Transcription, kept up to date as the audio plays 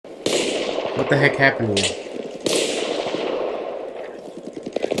What the heck happened to you?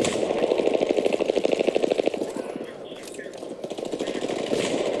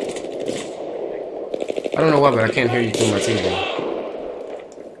 I don't know why, but I can't hear you through my TV.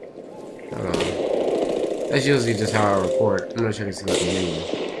 That's usually just how I record. I'm gonna check and see if I can hear you.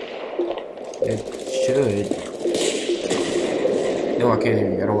 It should. No, I can't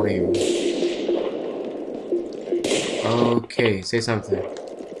hear you. I don't want to hear you. Okay, say something.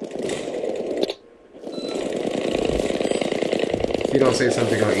 If you don't say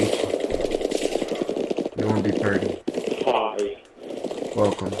something, I'll eat you. You won't be pretty. Hi.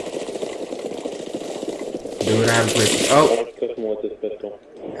 Welcome. Dude, I haven't played. Oh!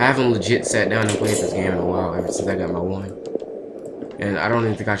 I haven't legit sat down and played this game in a while, ever since I got my one. And I don't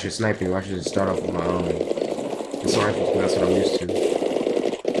even think I should snipe you. I should just start off with my own. It's rifle, because that's what I'm used to.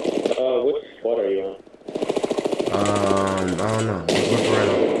 Which spot are you on? I don't know. Just look right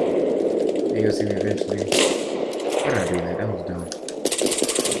up. You'll see me eventually. Why did I do that? That was dumb.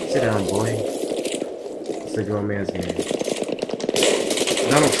 Sit down, boy. It's a grown man's game.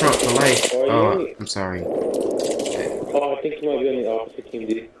 Donald Trump for life. Oh, I'm sorry. Oh, I think you might be on the opposite team,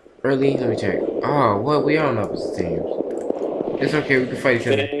 dude. Really? Let me check. Oh, what? We are on opposite teams. It's okay. We can fight each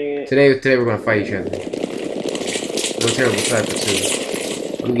other. Today we're gonna fight each other. I'm a terrible sniper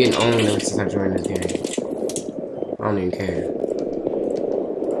too. I'm getting owned ever since I joined this game. I don't even care.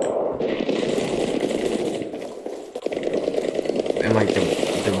 And like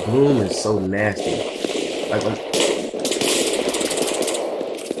the bloom is so nasty. Like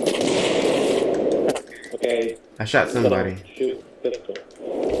okay. I shot somebody. Shoot pistol.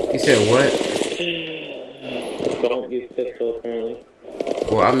 You said what? Don't use pistol apparently.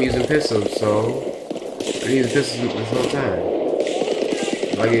 Well, I'm using pistols, so I'm using pistols this whole time.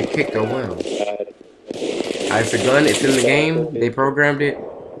 If I get kicked, oh well. It's a gun, it's in the game, they programmed it,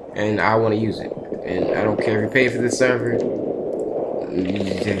 and I want to use it. And I don't care if you pay for this server.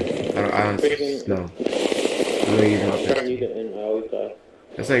 No. I'm gonna use my pistol.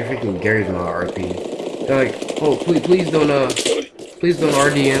 That's like freaking Gary's my RP. They're like, oh, please don't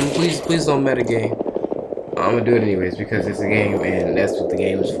RDM, please don't metagame. I'm gonna do it anyways because it's a game and that's what the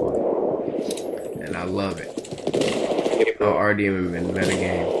game is for. And I love it. Oh, RDM and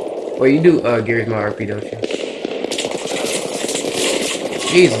metagame. Well, you do Gary's my RP, don't you?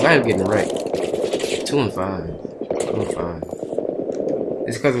 Jesus, I am getting wrecked. 2 and 5. 2 and 5.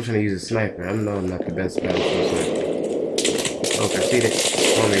 It's because I'm trying to use a sniper. I know I'm not the best battlefield sniper. Oh, conceded.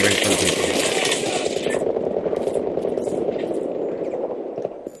 Only right from people.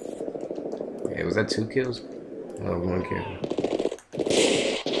 Okay, was that 2 kills? Oh, 1 kill.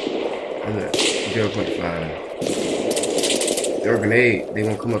 I'm at 0.5. They're a grenade. They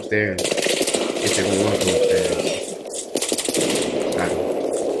won't come upstairs. If they won't want to come upstairs. Got him.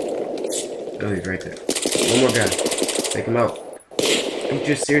 Oh, he's right there. One more guy. Take him out. You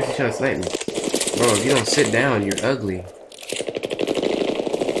just seriously trying to snipe me. Bro, if you don't sit down, you're ugly.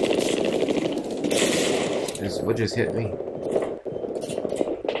 What just hit me?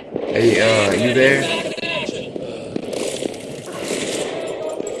 Hey, you there?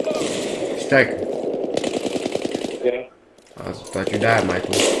 Striker. Yeah. I thought you died,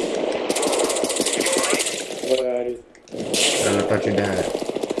 Michael. I thought you died.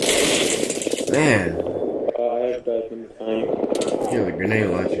 Man. I have died many times. You have a grenade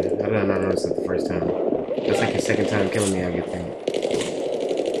launcher. How did I not notice that the first time? That's like your second time killing me, I get think.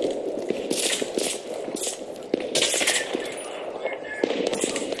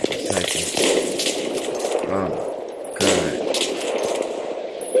 Oh, God.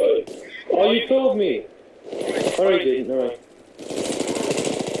 Oh, you told me. Alright, didn't. Alright.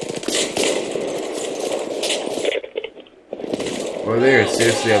 Well, they're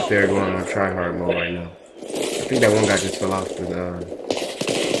seriously up there going on try hard mode right now. I think that one guy just fell off with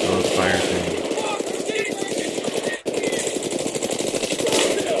fire thing.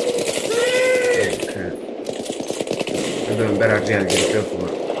 Oh, crap. I'm doing better. I actually had to get a feel for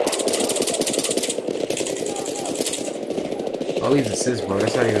it. All these assists, bro.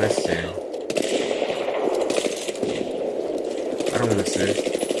 That's not even necessary. I don't want to assist.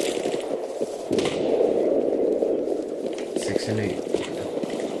 6 and 8.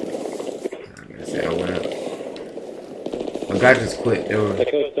 I gotta say I went up. My guy just quit. They were... I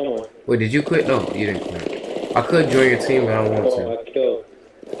killed someone. Wait, did you quit? No, you didn't quit. I could join your team, but I don't want to. I killed.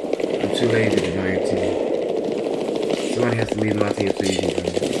 I'm too lazy to join your team. Somebody has to leave my team so you can join.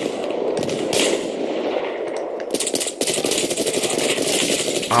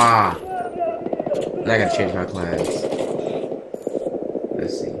 Ah! Now I gotta change my class.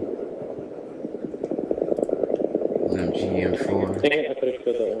 Let's see. MGM4. Dang it, I could have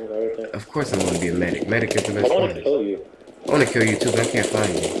killed that one. Of course I'm gonna be a medic. Medic is the best I want one. to kill you. I wanna kill you too, but I can't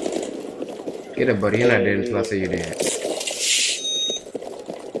find you. Get up, buddy. You're not dead until I say you're dead.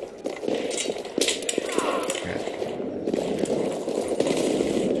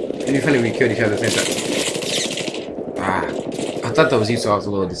 It'd be funny if we killed each other at the same time. Ah. I thought that was you, so I was a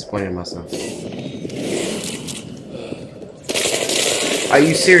little disappointed in myself. Are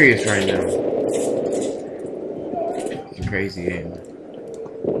you serious right now? It's a crazy game.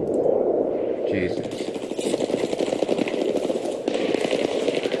 Jesus.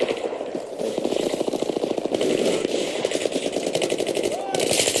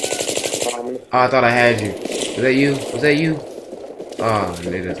 Oh, I thought I had you. Was that you? Was that you? Oh,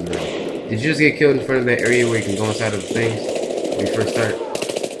 it doesn't matter. Did you just get killed in front of that area where you can go inside of the things when you first start?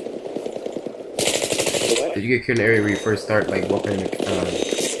 Did you get killed in the area where you first start, like walking in the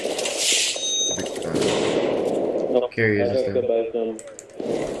carriers and stuff?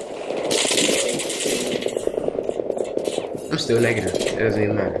 I'm still negative. It doesn't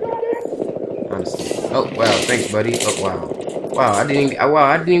even matter. Honestly. Oh wow, thanks, buddy. Oh wow. Wow, I didn't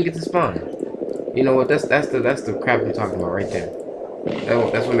even get to spawn. You know what? That's the crap I'm talking about right there.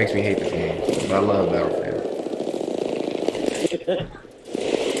 That's what makes me hate this game. But I love Battlefield.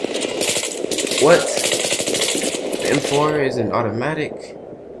 What? The M4 is an automatic?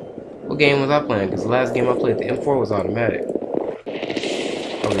 What game was I playing? Because the last game I played, the M4 was automatic.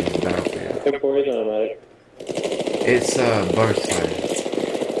 Oh, it's Battlefield. M4 is automatic. It's burst fire.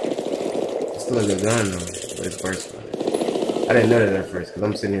 It's still a good gun though, but it's burst fire. I didn't know that at first because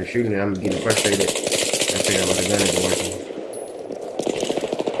I'm sitting here shooting and I'm getting frustrated. I figure out why the gun isn't working.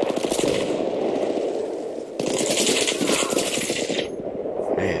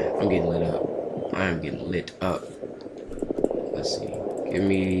 Man, I'm getting lit up. I am getting lit up. Let's see. Give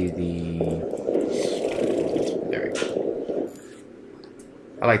me the. There we go.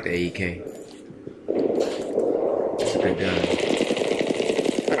 I like the AEK. It's a good gun.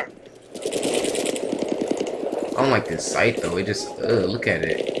 I don't like this sight though. It just, look at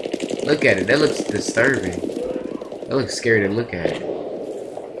it. Look at it. That looks disturbing. That looks scary to look at.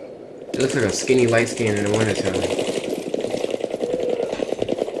 It looks like a skinny light skin in the wintertime.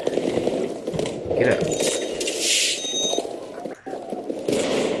 Get up.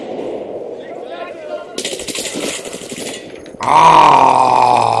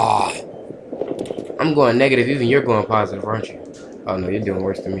 Ah! I'm going negative. Even you're going positive, aren't you? Oh no, you're doing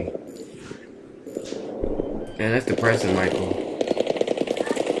worse than me. Man, that's depressing, Michael.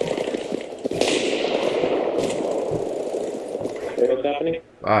 What's happening?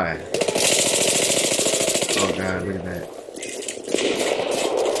 Why? Oh god, look at that.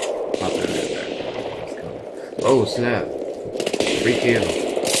 Pop out of that. Oh snap. Free kill.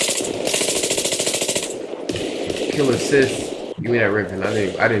 Kill assist. Give me that ribbon. I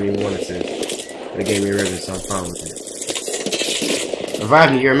didn't even want assist. They gave me a ribbon, so I'm fine with it.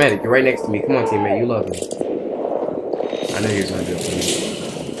 Revive me, you're a medic. You're right next to me. Come on, teammate, you love me. I know he was gonna do it for me.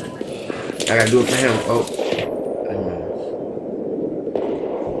 I gotta do it for him. Oh.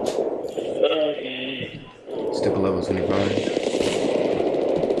 Stick a level 25.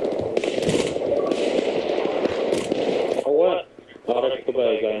 Oh, what? Oh, that's the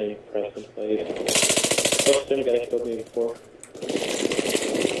guy named Preston played. What's the guy killed me before?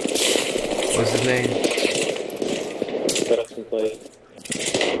 What's his name? Preston played.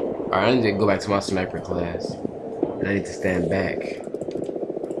 Alright, I need to go back to my sniper class. And I need to stand back.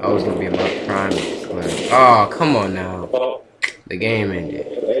 I was gonna be in my prime class. Oh, come on now. Oh. The game ended.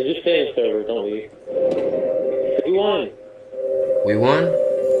 Just stay in server, don't leave. We won. We won?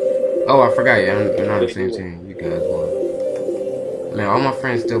 Oh, I forgot. Yeah, we're not on the same team. You guys won. Man, all my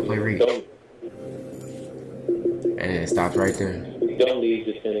friends still play Reach. And it stops right there. Don't leave,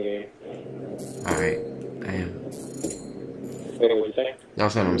 just in the game. Alright, I am. Wait, what you say? No, I'm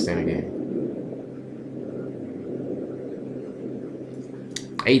saying I'm staying in the game.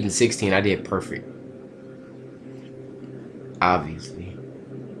 8 and 16, I did perfect. Obviously.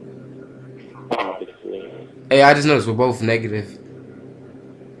 Hey, I just noticed we're both negative.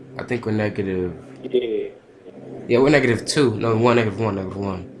 I think we're negative. Yeah. Yeah, we're -2. No,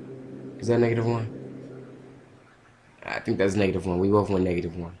 -1. Is that -1? I think that's -1. We both went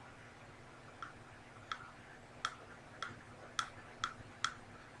 -1.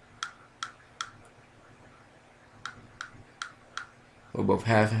 We're both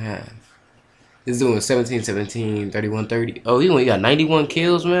half and half. This is doing 17-17, 31-30. Oh, he only got 91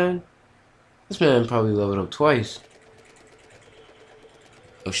 kills, man. This man probably leveled up twice.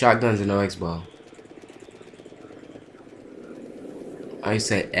 No shotguns and no X-ball. I used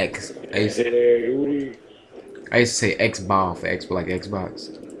to say X. I used to say X-ball for X, like Xbox.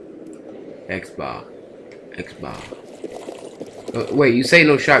 Xbox. Xbox. Wait, you say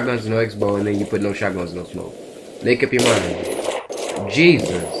no shotguns, no Xbox, and then you put no shotguns, no smoke. Make up your mind.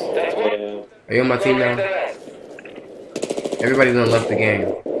 Jesus. Are you on my team now? Everybody done left the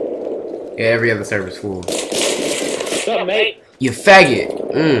game. Yeah, every other server's full. What's up, mate? You faggot.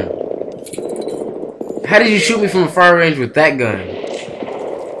 How did you shoot me from a far range with that gun?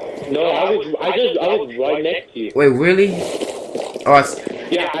 No, I was right next to you. Wait, really? Oh,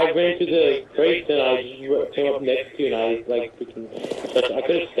 yeah, I ran to the crates and I just came up next to you and I like freaking. I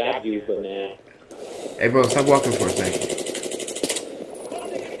could have stabbed you, but nah. Hey, bro, stop walking for a second.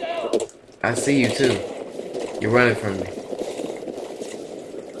 I see you too. You're running from me.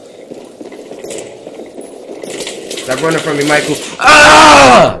 Stop running from me, Michael.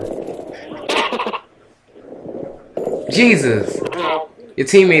 Ah! Jesus. Your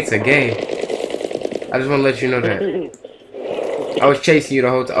teammates are gay. I just want to let you know that. I was chasing you the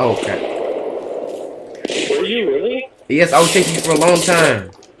whole time. Oh, crap. Were you really? Yes, I was chasing you for a long time.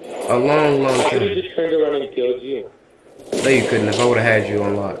 A long, long I could time. have just turned around and killed you. No, you couldn't if I would have had you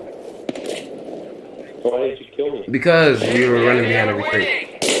unlocked. Why did you kill me? Because you were running behind every crate.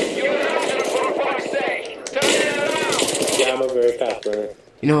 Yeah, I'm a very fast runner.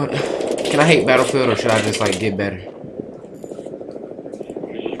 You know what? Can I hate Battlefield or should I just like get better? You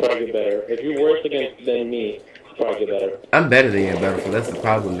should probably get better. If you're worse than me, you should probably get better. I'm better than you in Battlefield. That's the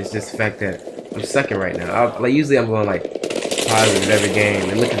problem. It's just the fact that I'm sucking right now. Like usually I'm going like positive every game.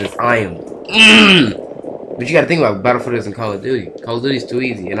 And look at this, I am. But you got to think about Battlefield isn't Call of Duty. Call of Duty's too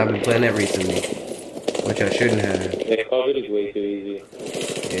easy, and I've been playing that recently, which I shouldn't have. Yeah, Call of Duty's way too easy.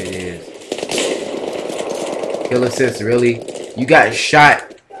 It is. Kill assist, really? You got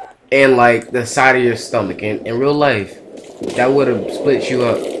shot in like the side of your stomach. In real life, that would have split you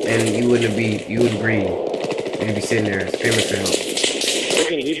up, and you wouldn't breathe. You'd be sitting there screaming for help.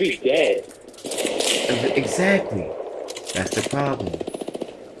 Freaking, you'd be dead. Exactly. That's the problem.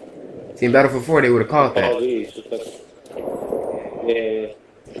 See, in Battlefield 4, they would have caught that. Call of Duty is just like, yeah.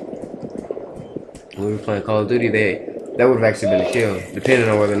 When we were playing Call of Duty, that would have actually been a kill, depending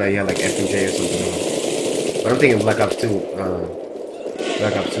on whether or not you had like FMJ or something else. But I'm thinking Black Ops 2,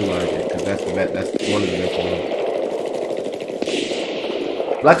 Black Ops 2 logic, because that's one of the best ones.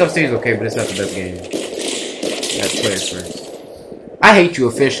 Black Ops 3 is okay, but it's not the best game. You have to play it first. I hate you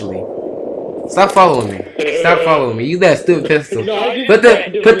officially. Stop following me. Stop following me. You that stupid pistol. Put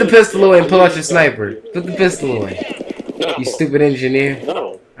the pistol away and pull out your sniper. Put the pistol away. No. You stupid engineer.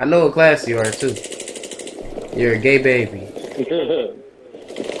 No. I know what class you are too. You're a gay baby.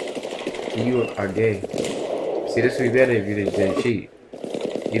 You are gay. See, this would be better if you didn't cheat.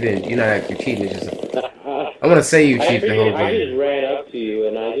 You're not actually cheating. It's just. I'm gonna say you cheat the whole game. I just ran up to you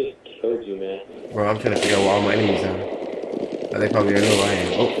and I just killed you, man. Bro, I'm trying to figure out where all my enemies are. Oh, they probably don't know who I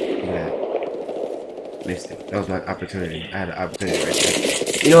am. Oh, look at that. Missed it. That was my opportunity. I had an opportunity right there.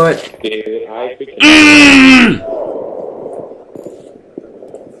 You know what? Dude, I freaking.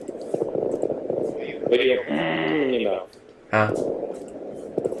 What are you about? Huh?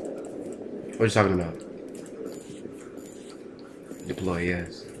 What are you talking about? Deploy,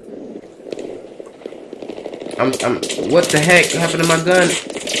 yes. What the heck happened to my gun?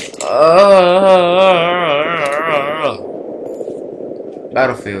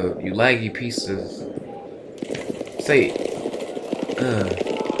 Battlefield, you laggy pieces. Say it.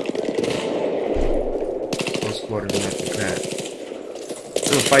 Close quarters and after crap. I'm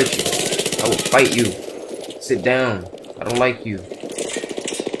gonna fight you. I will fight you. Sit down. I don't like you.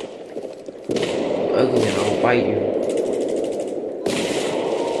 You're ugly and I will fight you.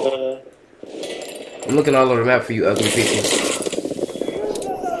 I'm looking all over the map for you ugly people.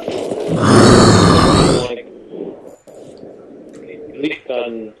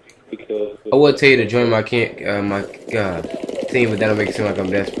 I would tell you to join my team, but that'll make it seem like I'm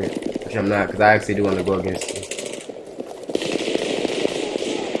desperate, which I'm not, because I actually do want to go against you.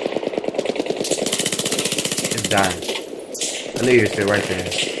 Just die. I knew you were still right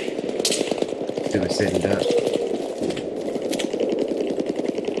there. Stupid sitting up.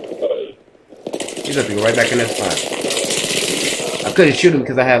 He's about to go right back in that spot. I couldn't shoot him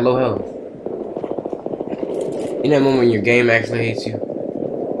because I had low health. You know that moment when your game actually hates you?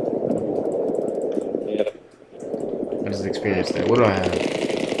 I just experienced that. What do I have?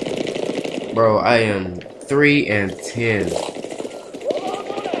 Bro, I am 3 and 10.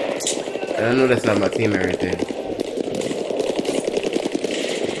 And I know that's not my teammate right there.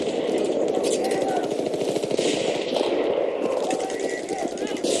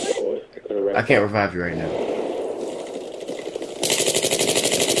 I can't revive you right now.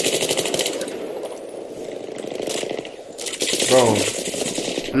 Bro,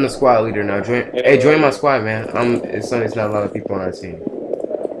 I'm the squad leader now. Join my squad, man. It's not a lot of people on our team.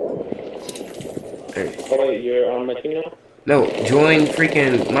 Hey. Oh wait, you're on my team now? No, join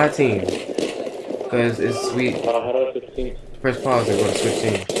freaking my team. Cause it's sweet. How do I switch teams? Press pause and go to switch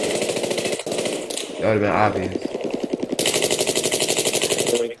teams. That would have been obvious.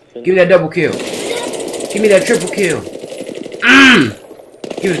 Give me that double kill. Give me that triple kill.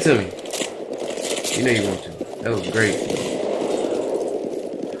 Give it to me. You know you want to. That was great.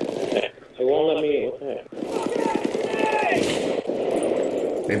 It won't let me. What the heck?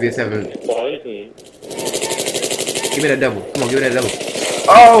 Maybe it's having. Give me that double. Come on, give me that double.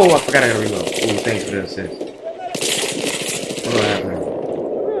 Oh, I forgot I gotta reload. Ooh, thanks for the assist. What happened?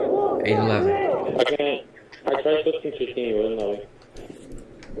 8-11. I can't. I tried switching to team. It wasn't letting.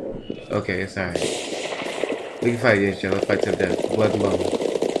 Okay, it's alright. We can fight against each other. Let's fight to the death. Blood and bone.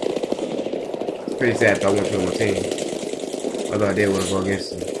 It's pretty sad if I went to my team. Although I did want to go against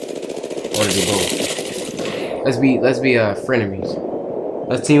them. I want to do both. Let's be frenemies.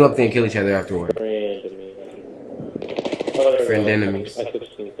 Let's team up then and kill each other afterward. Friend enemies. I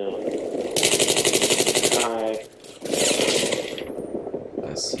switched teams now.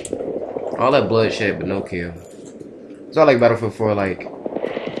 Let's see. All that bloodshed but no kill. It's all like Battlefield 4, like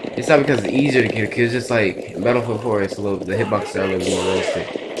it's not because it's easier to get a kill, it's just like in Battlefield 4 it's a little the hitboxes are a little more realistic.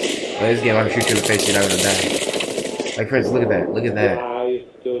 But this game I can shoot you in the face, you're not gonna die. Like for instance, look at that. Look at that. Wow, you're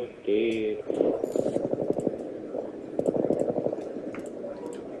still dead.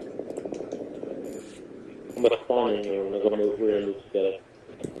 I'm gonna spawn in here. We're gonna move together.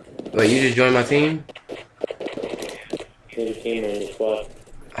 Wait, you just joined my team? Change the team and the squad.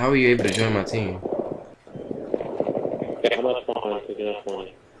 How were you able to join my team? Yeah, I'm not spawning because you're not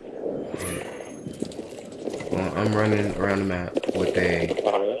spawning. Well, I'm running around the map with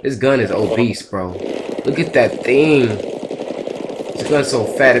a... This gun is obese, bro. Look at that thing. This gun's so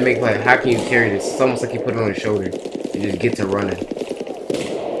fat, it makes like, how can you carry this? It's almost like you put it on your shoulder. You just get to running.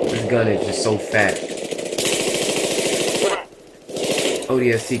 This gun is just so fat.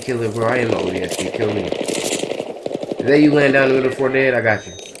 ODST killer, bro. I am an ODST. Kill me. Is that you laying down in the middle of 4 dead? I got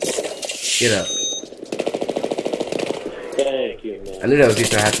you. Get up. Thank you, man. I knew that was you,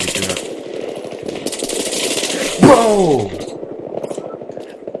 so I had to get you up. Bro!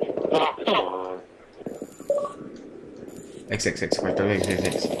 Oh, come on. XXX, first time,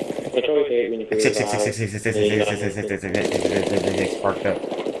 XXX. It's always hate when you figure it XXX, sparked up.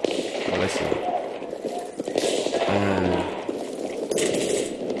 Oh, let's see.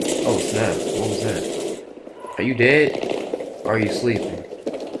 Oh, snap. What was that? Are you dead? Or are you sleeping?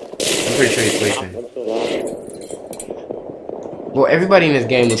 I'm pretty sure you're sleeping. Well, everybody in this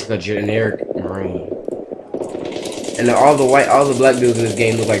game looks like a generic Marine. And all the black dudes in this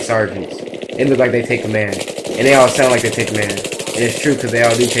game look like sergeants. They look like they take command. And they all sound like they take command. And it's true because they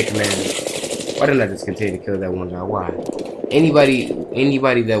all do take command. Why didn't I just continue to kill that one guy? Why? Anybody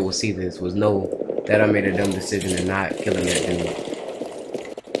that will see this will know that I made a dumb decision in not killing that dude.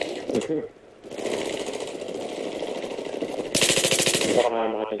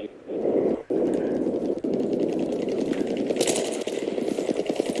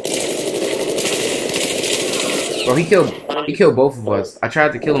 Bro, he killed both of us. I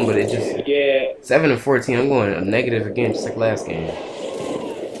tried to kill him, but it just 7 and 14. I'm going a negative again, just like last game.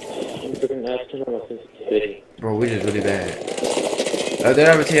 Bro, we're just really bad. Did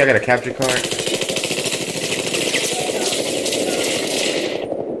I ever tell you I got a capture card?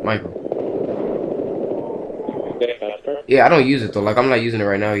 Michael. Yeah, I don't use it though. Like I'm not using it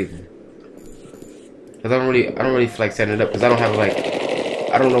right now either. Cause I don't really feel like setting it up. Cause I don't have like,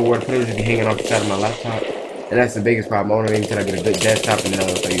 I don't know where to put it. It'll just be hanging off the side of my laptop. And that's the biggest problem. I want to wait until I get a good desktop and then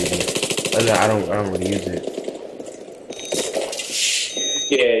I'll start using it. Other than that, I don't really use it.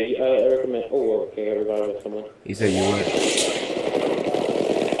 Yeah, I recommend. Oh, okay, I forgot about someone. You said you would.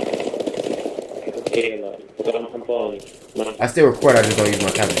 Okay, I'm following. I still record. I just don't use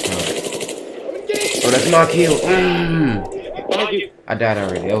my capture card. Oh, that's my kill. I died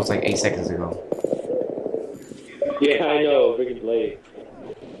already. That was like 8 seconds ago. Yeah, I know. Freaking late.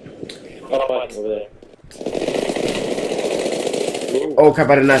 Oh, fuck, over there. Oh crap,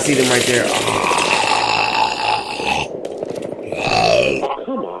 I did not see them right there. Oh,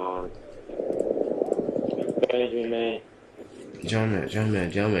 come on. Benjamin, man.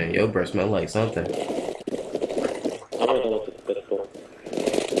 Gentleman. Your breath smell like something. I'm gonna go with this pistol.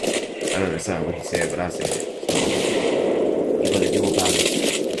 I know that's not what he said, but I said it. You're gonna do about it.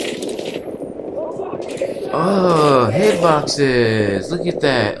 Oh, hitboxes. Look at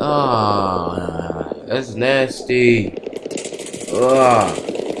that. Oh, that's nasty.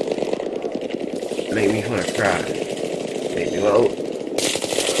 Make me wanna cry. Make me low.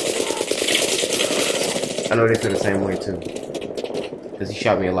 I know they feel the same way too. Because he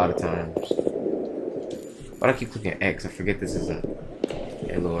shot me a lot of times. Why do I keep clicking X? I forget this isn't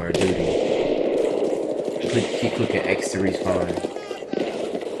Halo or Duty. Keep clicking X to respawn.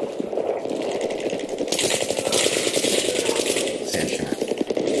 Sand shot.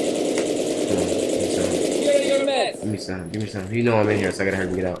 Give me some. Give me some. You know I'm in here, so I gotta hurry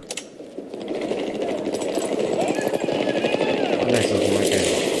and get out. Oh, nice looking right there.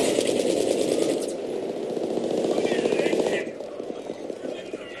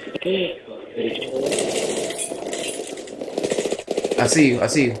 I see you. I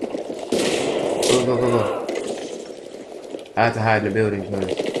see you. Go, go, go, go. I have to hide in the building because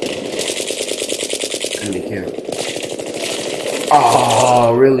I'm gonna be killed.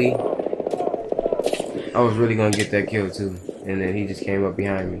 Oh, really? I was really gonna get that kill too, and then he just came up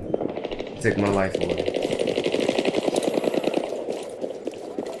behind me, took my life away.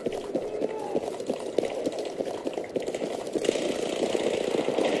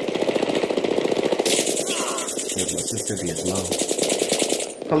 My sensitivity is low.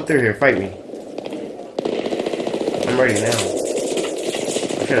 Come through here, fight me. I'm ready now.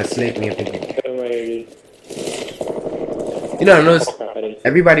 I'm trying to snake me up in here. You know, I noticed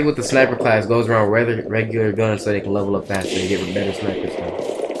everybody with the sniper class goes around regular guns so they can level up faster and get better snipers.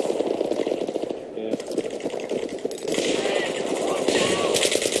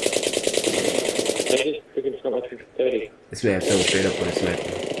 This man fell straight up with a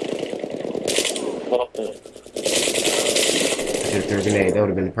sniper. I should have threw a grenade. That would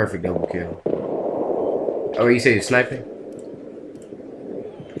have been the perfect double kill. Oh, you say you're sniping?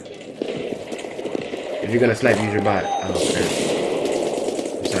 If you're gonna snipe, use your bot. Oh, okay.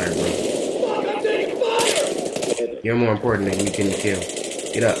 I'm sorry, bro. You're more important than you can kill.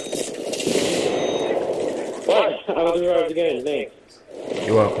 Get up. What? I was revived again. Thanks.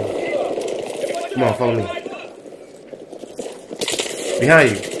 You're welcome. Come on, follow me. Behind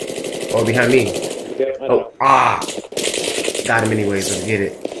you. Oh, behind me. Oh, ah. Got him anyways. Let's get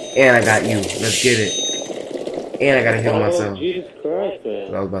it. And I got you. Let's get it. And I gotta heal myself. Jesus Christ,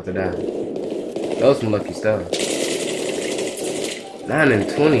 man. I was about to die. That was some lucky stuff. 9 and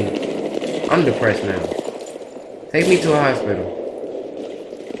 20. I'm depressed now. Take me to a hospital.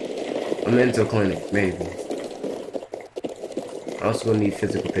 A mental clinic, maybe. I also gonna need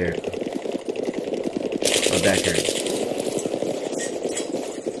physical therapy. My back hurts.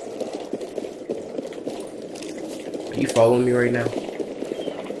 Are you following me right now?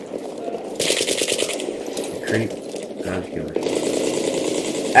 You creep. No, I'm kidding.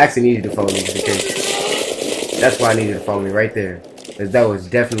 I actually need you to follow me just in case. That's why I need you to follow me right there. Because that was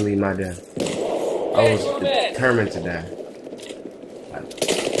definitely my death. I was determined to die.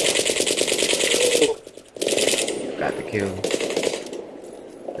 Got the kill.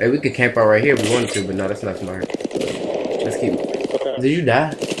 Hey, we could camp out right here if we wanted to, but no, that's not smart. Let's keep it. Did you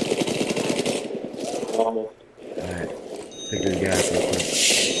die? Almost. Alright. Pick this guy up real quick.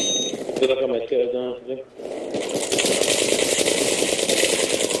 Did I got my tail down today?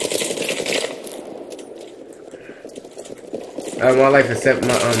 My life is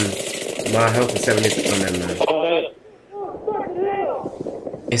my health is 70. Oh, never mind.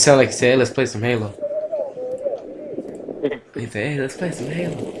 It sounded like he said, hey, let's play some Halo. He said, hey, let's play some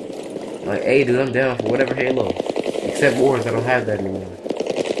Halo. I'm like, hey, dude, I'm down for whatever Halo. Except Wars, I don't have that anymore.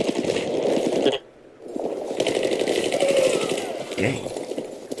 Dang.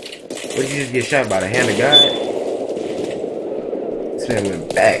 What did you just get shot by? The hand of God? This man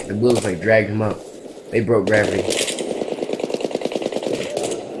went back. The Blues like dragged him up. They broke gravity.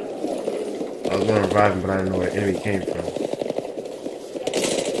 I was gonna revive him, but I didn't know where the enemy came from.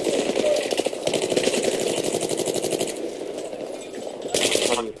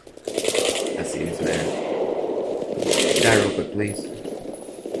 I see this man. Die real quick, please.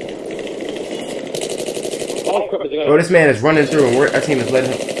 Oh, this man is running through, and our team is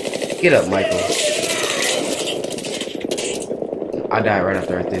letting him. Get up, Michael. I died right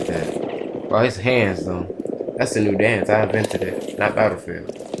after I did that. Well, his hands, though. That's the new dance. I invented it, not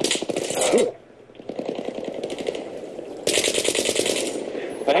Battlefield.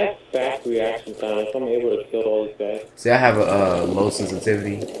 I have fast reaction time, so I'm able to kill all these guys. See, I have a low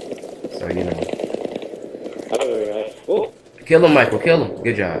sensitivity, so you know. Oh. Kill him, Michael. Kill him.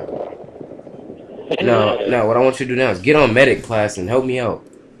 Good job. No, what I want you to do now is get on medic class and help me out,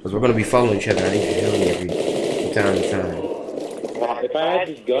 because we're gonna be following each other. I need you to heal me every time to time. If I had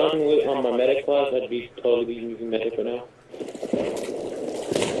this gun on my medic class, I'd be totally using medic for now.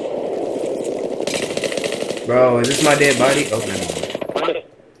 Bro, is this my dead body? Oh, no.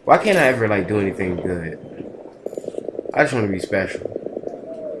 Why can't I ever, like, do anything good? I just want to be special.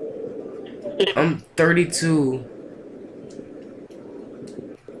 I'm 32.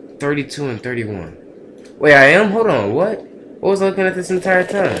 32 and 31. Wait, I am? Hold on, what? What was I looking at this entire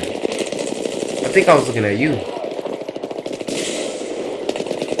time? I think I was looking at you.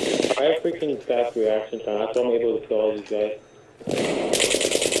 I have freaking fast reaction time. That's why I'm able to kill all these guys.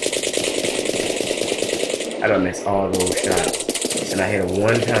 I done missed all those shots. And I hit him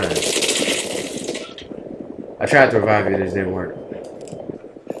one time. I tried to revive you, this didn't work.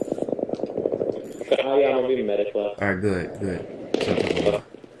 Oh yeah, I'm gonna be medic left. Alright, good.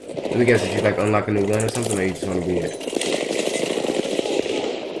 Let me guess, did you like unlock a new gun or something, or you just want to be it?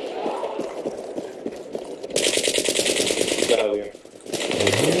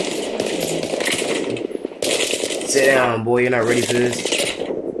 Sit down, boy. You're not ready for this.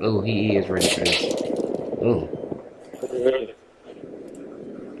 Oh, he is ready for this. Oh.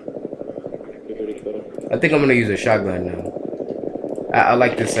 I think I'm gonna use a shotgun now. I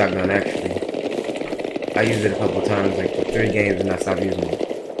like this shotgun actually. I used it a couple times, like 3 games, and I stopped using it.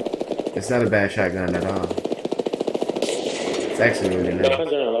 It's not a bad shotgun at all. It's actually really nice.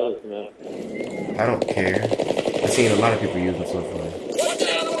 I don't care. I've seen a lot of people use them so far.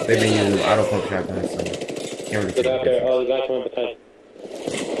 They've been using auto pump shotguns, so can't really tell the difference.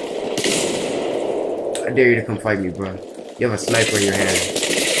 I dare you to come fight me, bro. You have a sniper in your hand.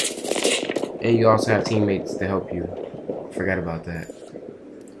 And you also have teammates to help you. Forgot about that.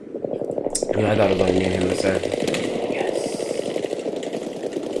 I thought it was only me and him to serve. Yes.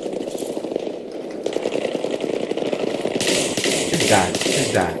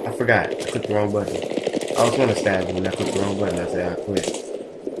 Just die. I forgot. I clicked the wrong button. I was gonna stab him and I clicked the wrong button. I said I quit.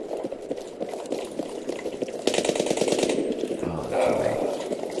 Oh, that's alright.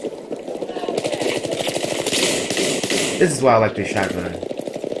 This is why I like this shotgun.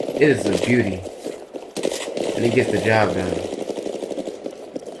 It is a beauty. And it gets the job done.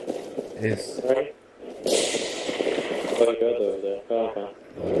 It's right there. Oh, okay.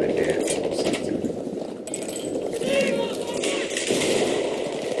 Right there.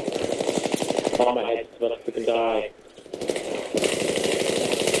 Oh, my head's about to freaking die.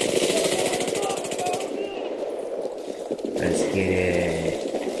 Let's get it.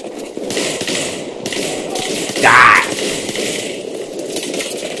 Die!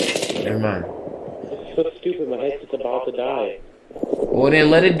 Never mind. It's so stupid, my head's just about to die. Well, then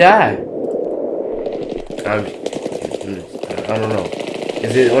let it die. I don't know.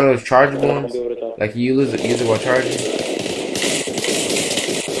 Is it one of those chargeable ones? Like you use it while charging?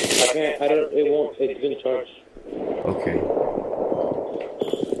 It didn't charge. Okay.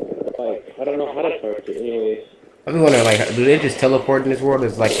 Like, I don't know how to charge it anyways. I've been wondering, like, do they just teleport in this world?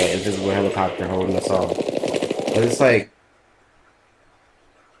 It's like an invisible helicopter holding us all. But it's like,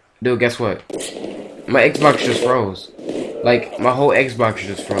 dude, guess what? My Xbox just froze. Like, my whole Xbox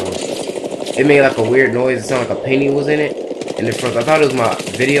just froze. It made like a weird noise. It sounded like a penny was in it. And it froze. I thought it was my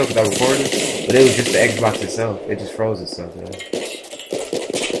video because I recorded. But it was just the Xbox itself. It just froze itself, man.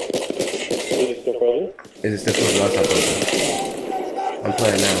 Is it still frozen? Is it still frozen? No, it's not frozen. I'm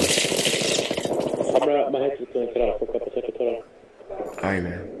playing now. My head's just gonna cut off for a couple seconds. Hold on. Alright,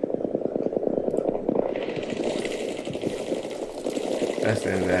 man. That's the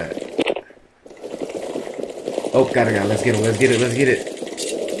end of that. Oh, got it. Let's get it.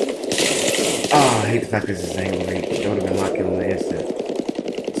 Oh, I hate the fact this is angle range. That would have been my kill in the instant.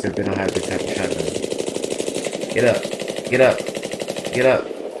 Except they don't have this type of shotgun. Get up.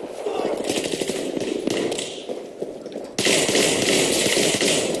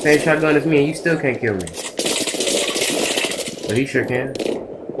 Same shotgun as me and you still can't kill me. But he sure can.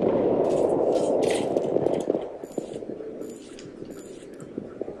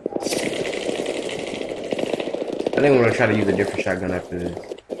 I think we're gonna try to use a different shotgun after this.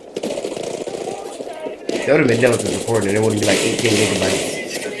 That would have been done with the recording and it wouldn't be like 18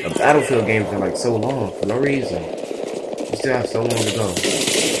 gigabytes. The Battlefield games are like so long for no reason. We still have so long to go.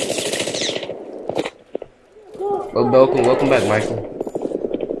 Well, welcome back, Michael.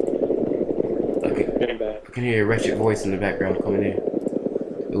 Okay. I can hear your wretched voice in the background coming in.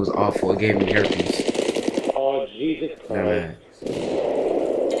 It was awful. It gave me herpes. Oh, Jesus Christ.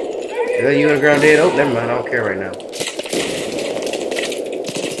 Is that you on the ground dead? Oh, never mind. I don't care right now.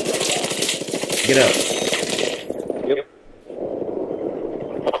 Get up. Yep.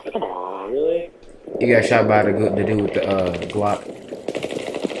 Come on, really? You got shot by the dude with the Glock.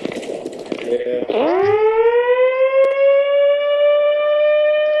 Yeah.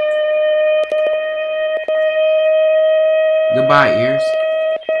 Goodbye, ears.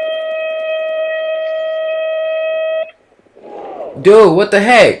 Dude, what the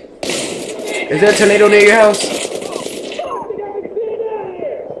heck? Is there a tornado near your house?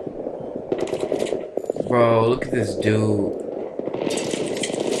 Bro, look at this dude.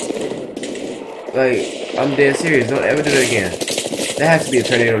 Like, I'm dead serious. Don't ever do that again. There has to be a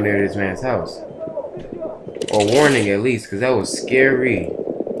tornado near this man's house. Or warning at least, because that was scary.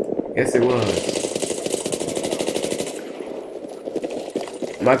 Yes, it was.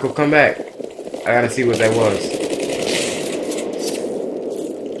 Michael, come back. I gotta see what that was.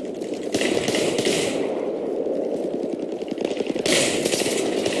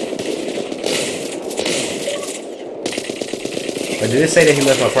 But did it say that he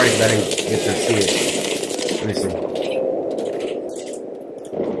left my party because I didn't get to see it? Let me see.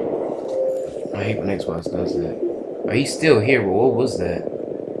 I hate when Xbox does that. Oh, he's still here, but what was that?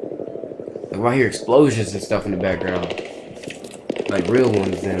 Like, I hear explosions and stuff in the background. Like real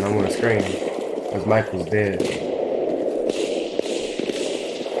ones, then I'm gonna scream. Because Michael's dead.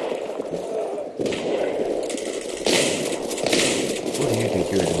 What do you think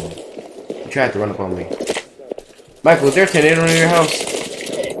you're doing? You tried to run up on me. Michael, is there a tornado in your house?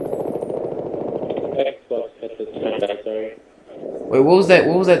 Xbox hit the time, sorry. Wait, what was that?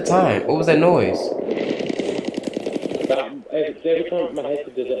 What was that time? What was that noise? Every time my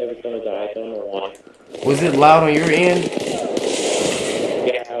headset does it, every time I die, I don't know why. Was it loud on your end?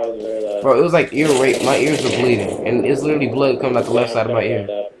 Yeah, I was very loud. Bro, it was like ear rape. My ears were bleeding, and it's literally blood coming out the left side of my ear.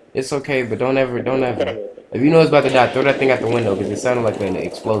 It's okay, but don't ever. If you know it's about to die, throw that thing out the window because it sounded like an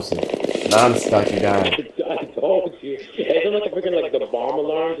explosive. And I honestly thought you died. I told you. Isn't like a freaking like the bomb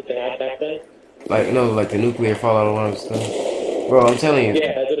alarms that they had back then? Like no, like the nuclear fallout alarm stuff. Bro, I'm telling you.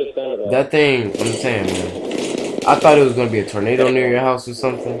 Yeah, that's what it sounded like. That thing, I'm saying, man. I thought it was gonna be a tornado near your house or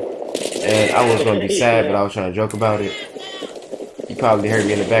something, and I was gonna be sad, but I was trying to joke about it. You probably heard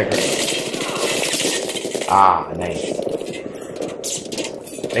me in the background. Ah, nice.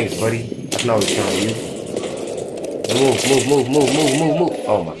 Thanks, buddy. I can always count on you. Move.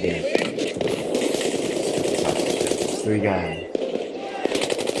 Oh my goodness. 3 guys.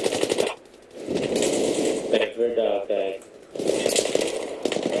 Thanks for the dog tag.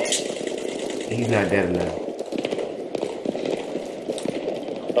 He's not dead enough.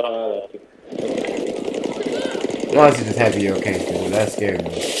 I left you. I'm honestly just happy you're okay, because that scared me.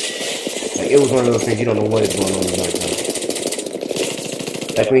 Like, it was one of those things you don't know what is going on in the nighttime.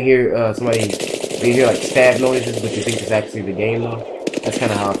 Like when you hear when you hear like stab noises, but you think it's actually the game though. That's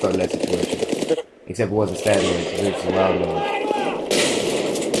kind of how I felt in that situation. Except it wasn't stab noise, it was just a loud noise.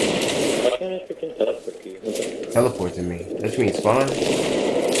 Why can't I freaking teleport to you? Teleport to me. That means spawn?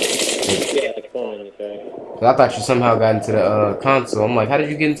 Yeah, like spawn, okay. Cause I thought you somehow got into the console. I'm like, how did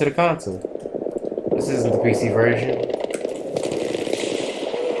you get into the console? This isn't the PC version.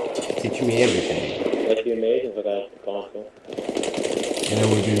 Teach me everything. That'd be amazing if I got the console. That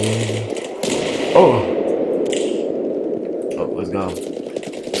would be amazing. Oh! Oh, let's go.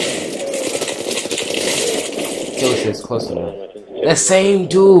 Kill assist close enough. That same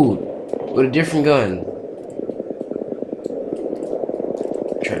dude! With a different gun.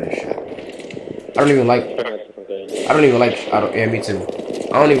 Try this shot. I don't even like, yeah, me too.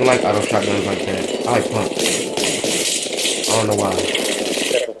 I don't even like auto shotguns like that. I like pump. I don't know why.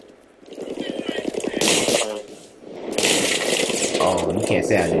 Oh, you can't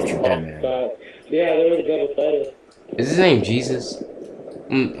say I didn't shoot that man. Yeah, there was a double sided. Is his name Jesus?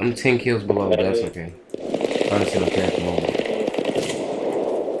 I'm 10 kills below, but that's okay. Honestly, I don't care at the moment.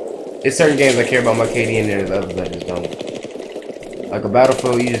 There's certain games I care about my KD and there's others I just don't. Like a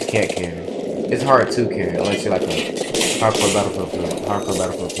Battlefield, you just can't care. It's hard to care unless you're like a hardcore Battlefield player.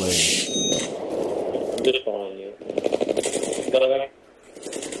 I'm just following you. Got it?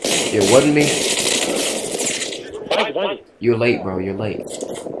 It wasn't me. Behind you. You're late, bro. You're late.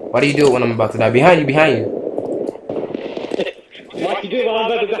 Why do you do it when I'm about to die? Behind you. Why you do it when I'm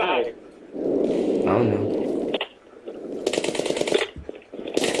about to die? I don't know.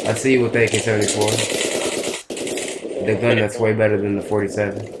 I see you with the AK-74. The gun that's way better than the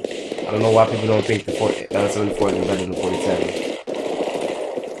 47. I don't know why people don't think the 74 is better than the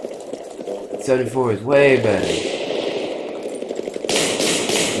 47. 74 is way better.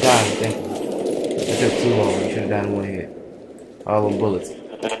 Die, thank you. It took too long. You should have died in one hit. All them bullets.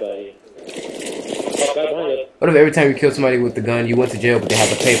 What if every time you kill somebody with the gun, you went to jail, but they had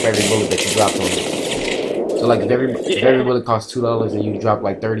to pay for every bullet that you dropped on them? So like, if every bullet costs $2 and you drop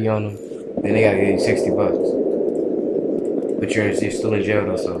like 30 on them, then they gotta give you $60. But you're still in jail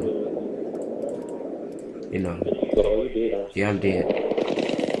though, so you know. Yeah, I'm dead.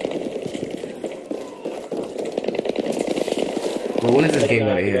 Well, when is this game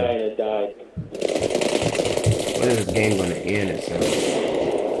gonna end? When is this game gonna end itself?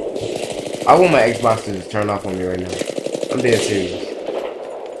 I want my Xbox to just turn off on me right now. I'm dead serious.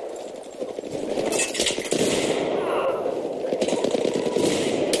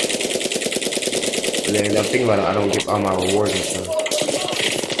 And then I'm thinking about it, I don't get all my rewards and stuff.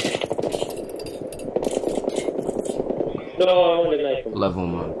 No, I want a knife. Level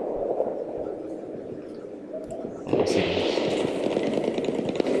them up. Let's see this.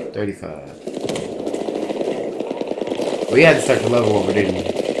 35. We had to start the level over, didn't we?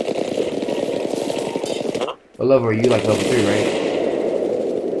 Huh? What level are you? Like level 3, right?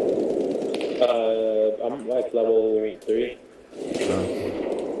 I'm like level 3.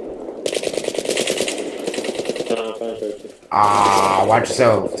 Ah, watch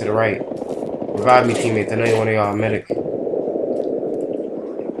yourself. To the right. Revive me, teammates. I know you're one of y'all medic.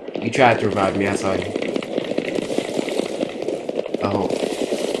 You tried to revive me, I saw you. I hope.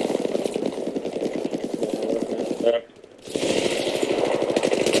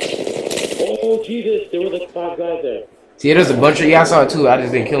 Oh Jesus, there were like 5 guys there. See, there's a bunch of, yeah, I saw it too. I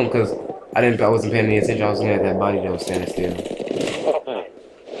just didn't kill them because I wasn't paying any attention. I was looking at that body that was standing still. Oh, hi.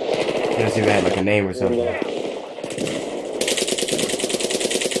 Trying to see if it had like a name or something.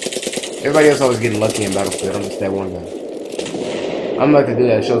 Everybody else always getting lucky in Battlefield. I'm just that one guy. I'm like to do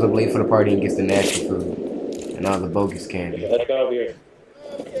that. Shows up late for the party and gets the nasty food and all the bogus candy. Let's go over here.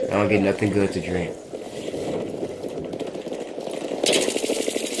 I don't get nothing good to drink.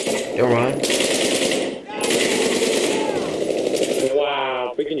 Don't run.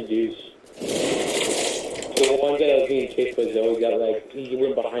 Wow, freaking juice. So the one guy that was being chased was always got like, he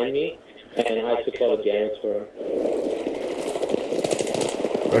went behind me, and I took all the damage for him.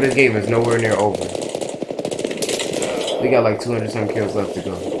 Bro, this game is nowhere near over. We got like 200 some kills left to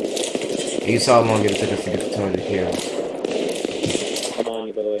go. And you saw how long it took us to get to 200 kills. I'm on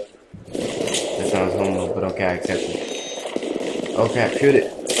you, by the way. That sounds homo, but okay, I accept it. Okay, shoot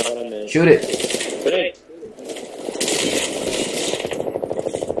it. That's what I meant. Shoot it. Grenade.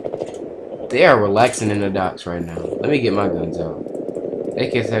 They are relaxing in the docks right now. Let me get my guns out.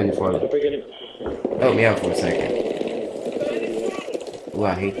 AK-74. Help me out for a second. Ooh,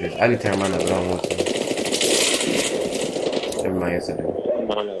 I hate this. I need to turn mine up, but I don't want to. Never mind, yes I do.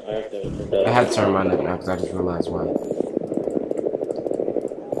 I had to turn mine up now because I just realized why.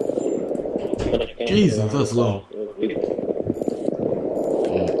 Jesus, that's low.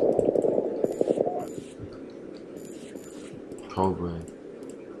 Cobra.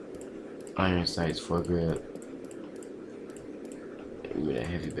 Iron sights, 4 grip. Give me that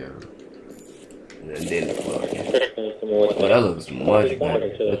heavy barrel. And then the plug. Oh, that looks much better.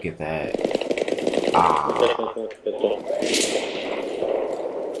 Look at that. Ah.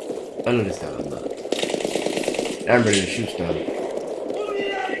 I know this how it looks. I'm ready to shoot stuff.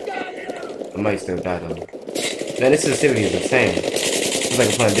 I might still die though. Man, this sensitivity is insane. It's like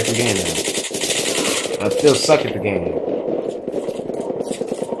I'm playing a different game now. I still suck at the game.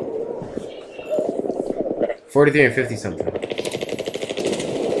 43 and 50 something.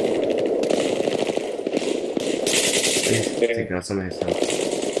 Taking out some of his stuff.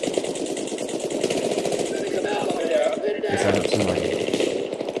 Guess I help somebody.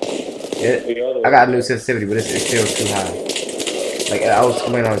 Yeah, I got a new sensitivity, but it's still too high. Like, I was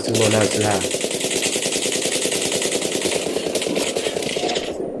complaining I was too low, now it's too high.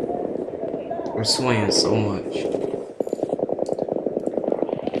 I'm swaying so much.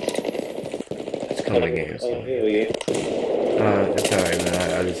 It's coming again. So. It's alright, man.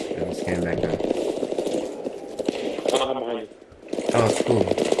 I just came back down. I'm behind you. Oh, it's cool.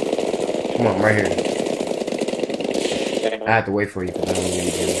 Come on, I'm right here. I have to wait for you because I don't know what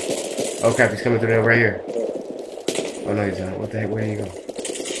you're doing. Oh crap, he's coming through there right here. Oh no, he's not. What the heck? Where did he go?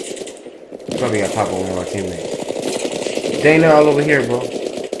 He probably got popped on one of our teammates. Dang, they're all over here, bro.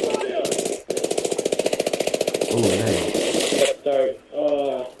 Ooh, nice.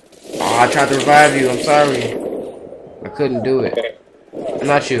 Oh, I tried to revive you. I'm sorry. I couldn't do it.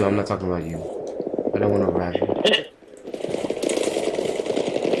 Not you. I'm not talking about you. I don't want to revive you.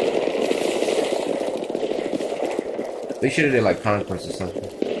 We should have did like Conquest or something.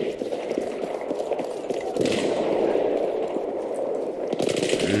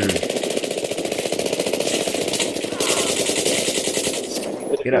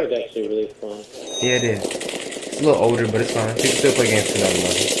 Get up. Actually really fun. Yeah, it is. It's a little older, but it's fine. People still play games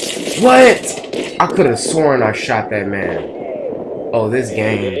 2011. What? I could have sworn I shot that man. Oh, this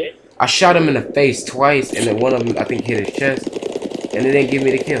game. I shot him in the face twice, and then one of them, I think, hit his chest. And it didn't give me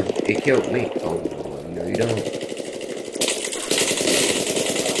the kill. It killed me. Oh, no, you don't.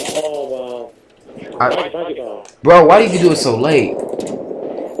 Oh, wow. Bro, why did you do it so late?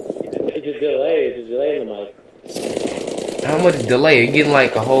 It's a delay. It's a delay in the mic. How much delay? Are you getting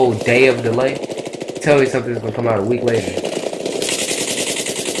like a whole day of delay? Tell me something's gonna come out a week later.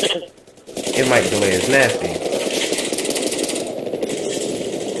 It might delay. It's nasty.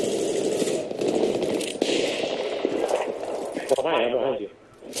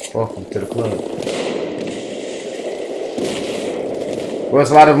 Welcome to the club. Well,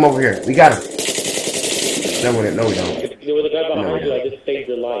 there's a lot of them over here. We got him. No, we don't. There was a guy behind you. I just saved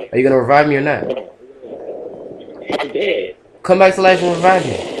your life. Are you gonna revive me or not? I'm dead. Come back to life and revive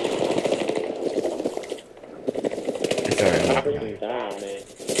me. It's alright. I'm freaking die, man.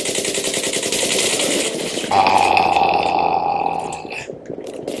 Ah,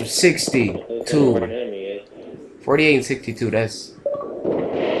 62, 48 and 62. That's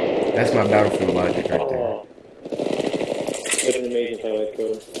my battlefield logic right there.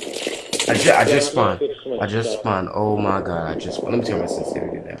 I just spawned. Oh my god, let me turn my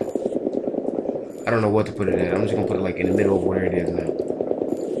sensitivity down. I don't know what to put it at. I'm just gonna put it like in the middle of where it is now.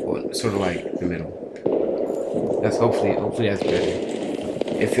 Well, sort of like the middle. That's hopefully that's better.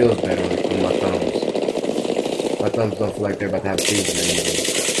 It feels better on my thumbs. My thumbs don't feel like they're about to have seizures or anything.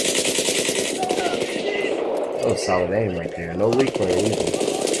 That was solid aim right there. No recoil either.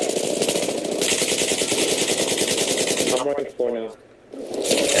 I'm running 4 now.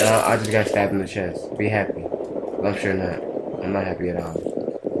 And I just got stabbed in the chest. Be happy. I'm sure not. I'm not happy at all.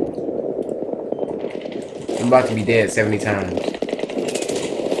 I'm about to be dead 70 times.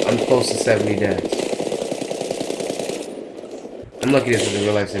 I'm close to 70 deaths. I'm lucky this is a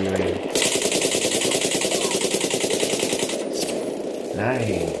real life simulator.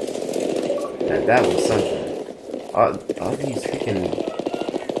 Nice. That was something. All these freaking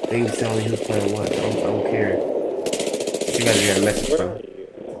things telling me who's playing what. I don't care. You gotta get a message, bro.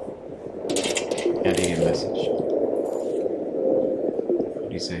 Yeah, they get a message. What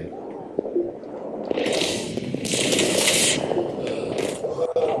do you say?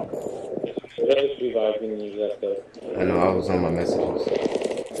 I know, I was on my messages.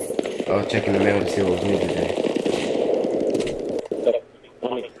 I was checking the mail to see what was new today.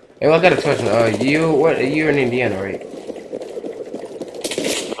 Hey, well, I got a question. You're in Indiana, right?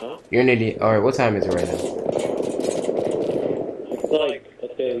 Huh? You're in Indiana. Alright, what time is it right now? It's like,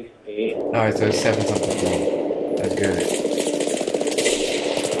 let's say at least 8. Alright, so it's 7 something for me. That's good.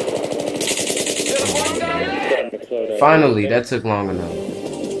 Finally, that took long enough.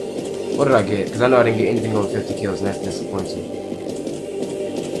 What did I get? Because I know I didn't get anything over 50 kills, and that's disappointing.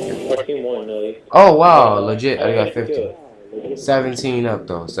 14-1, Millie. Oh, wow, legit, I got 50. 17 up,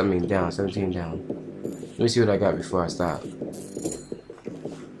 though. I mean, down, 17 down. Let me see what I got before I stop.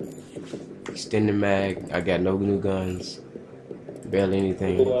 Extended mag, I got no new guns. Barely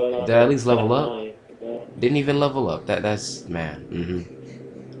anything. Did I at least level up? Didn't even level up. That's, man,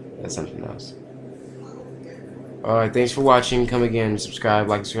 that's something else. Alright, thanks for watching. Come again, subscribe,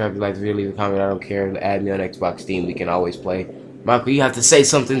 subscribe if you like the video, leave a comment. I don't care. Add me on Xbox, Steam. We can always play. Michael, you have to say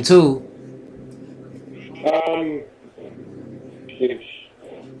something too.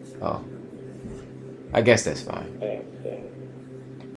 Oh. I guess that's fine.